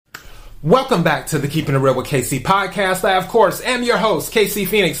Welcome back to the Keeping It Real with KC podcast. I, of course, am your host, KC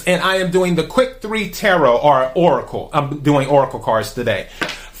Phoenix, and I am doing the Quick 3 Tarot, or Oracle. I'm doing Oracle cards today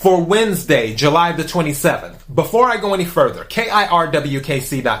for Wednesday, July the 27th. Before I go any further,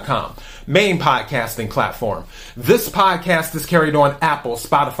 KIRWKC.com, main podcasting platform. This podcast is carried on Apple,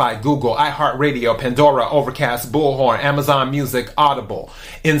 Spotify, Google, iHeartRadio, Pandora, Overcast, Bullhorn, Amazon Music, Audible,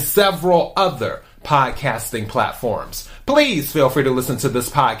 and several other podcasting platforms. Please feel free to listen to this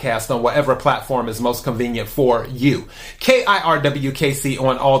podcast on whatever platform is most convenient for you. KIRWKC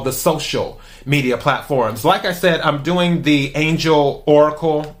on all the social media platforms. Like I said, I'm doing the Angel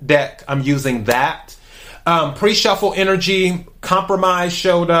Oracle deck. I'm using that. Pre-shuffle energy, compromise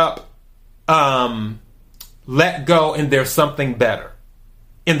showed up, let go, and there's something better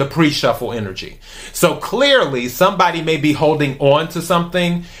in the pre-shuffle energy. So clearly somebody may be holding on to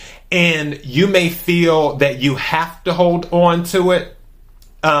something, and you may feel that you have to hold on to it,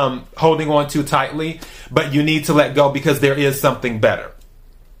 holding on too tightly, but you need to let go because there is something better.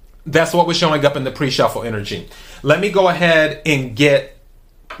 That's what was showing up in the pre-shuffle energy. Let me go ahead and get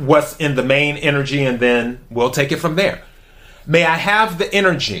what's in the main energy, and then we'll take it from there. May I have the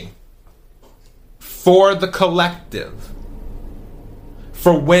energy for the collective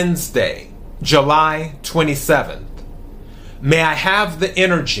for Wednesday, July 27th. May I have the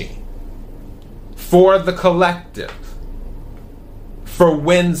energy for the collective for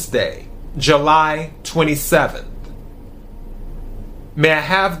Wednesday, July 27th. May I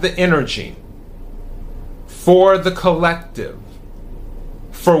have the energy for the collective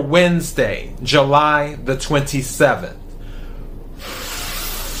for Wednesday, July the 27th.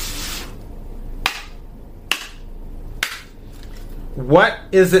 What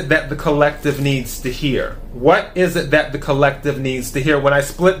is it that the collective needs to hear? What is it that the collective needs to hear? When I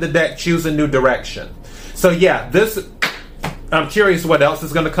split the deck, choose a new direction. So yeah, I'm curious what else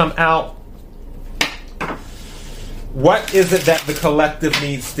is going to come out. What is it that the collective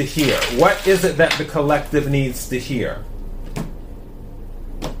needs to hear? What is it that the collective needs to hear?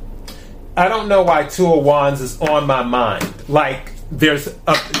 I don't know why Two of Wands is on my mind. Like, there's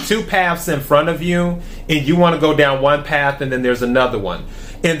two paths in front of you, and you want to go down one path, and then there's another one.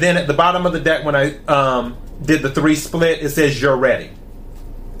 And then at the bottom of the deck, when I did the 3 split, it says you're ready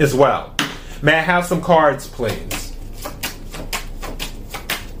as well. May I have some cards, please?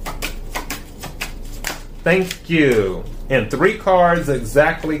 Thank you. And 3 cards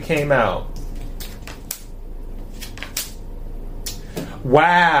exactly came out.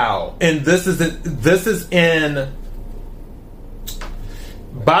 Wow. And this is in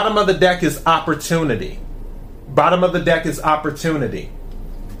bottom of the deck is opportunity. Bottom of the deck is opportunity.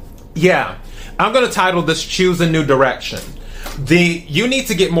 Yeah. I'm going to title this Choose a New Direction. You need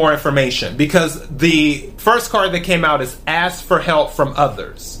to get more information, because the first card that came out is Ask for Help from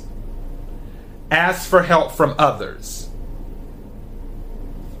Others. Ask for help from others.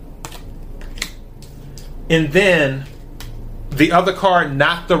 And then the other card,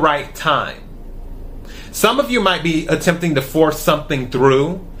 Not the Right Time. Some of you might be attempting to force something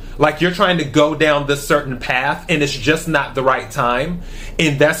through, like you're trying to go down this certain path and it's just not the right time.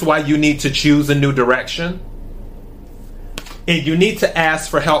 And that's why you need to choose a new direction. And you need to ask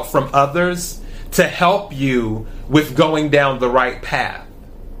for help from others to help you with going down the right path,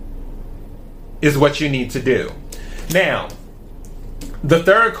 is what you need to do. Now, the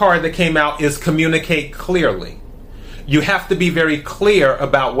third card that came out is Communicate Clearly. You have to be very clear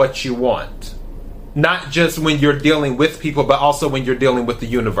about what you want. Not just when you're dealing with people, but also when you're dealing with the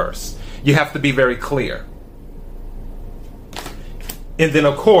universe. You have to be very clear. And then,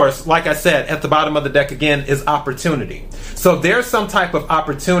 of course, like I said, at the bottom of the deck again is opportunity. So there's some type of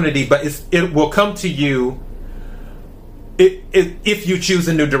opportunity, but it will come to you if you choose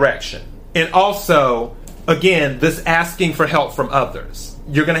a new direction. And also, again, this asking for help from others.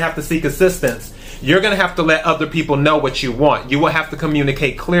 You're going to have to seek assistance. You're going to have to let other people know what you want. You will have to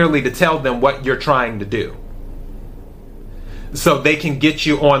communicate clearly to tell them what you're trying to do, so they can get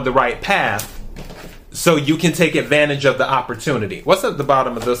you on the right path, so you can take advantage of the opportunity. What's at the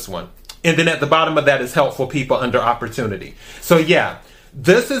bottom of this one? And then at the bottom of that is Helpful People under Opportunity. So yeah,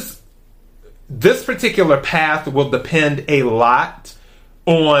 this particular path will depend a lot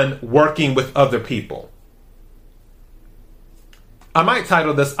on working with other people. I might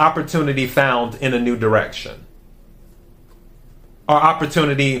title this Opportunity Found in a New Direction, or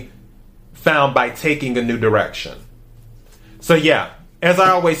Opportunity Found by Taking a New Direction. So yeah, as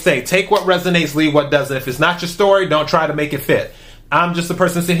I always say, take what resonates, leave what doesn't. If it's not your story, don't try to make it fit. I'm just a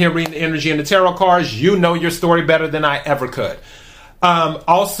person sitting here reading the energy and the tarot cards. You know your story better than I ever could.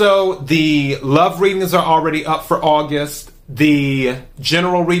 Also, the love readings are already up for August. The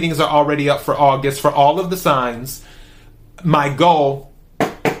general readings are already up for August for all of the signs. My goal,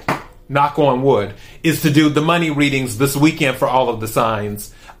 knock on wood, is to do the money readings this weekend for all of the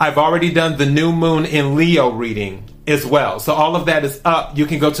signs. I've already done the new moon in Leo reading as well. So all of that is up. You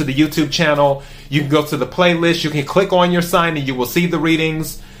can go to the YouTube channel. You can go to the playlist. You can click on your sign and you will see the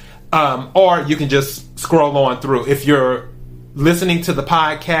readings. Or you can just scroll on through. If you're listening to the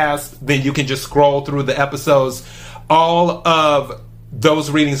podcast, then you can just scroll through the episodes. All of those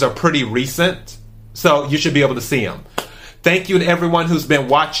readings are pretty recent, so you should be able to see them. Thank you to everyone who's been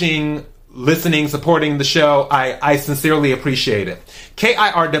watching, listening, supporting the show. I sincerely appreciate it.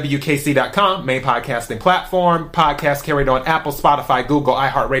 KIRWKC.com, main podcasting platform. Podcast carried on Apple, Spotify, Google,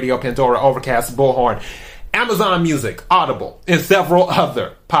 iHeartRadio, Pandora, Overcast, Bullhorn, Amazon Music, Audible, and several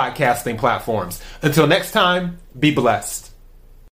other podcasting platforms. Until next time, be blessed.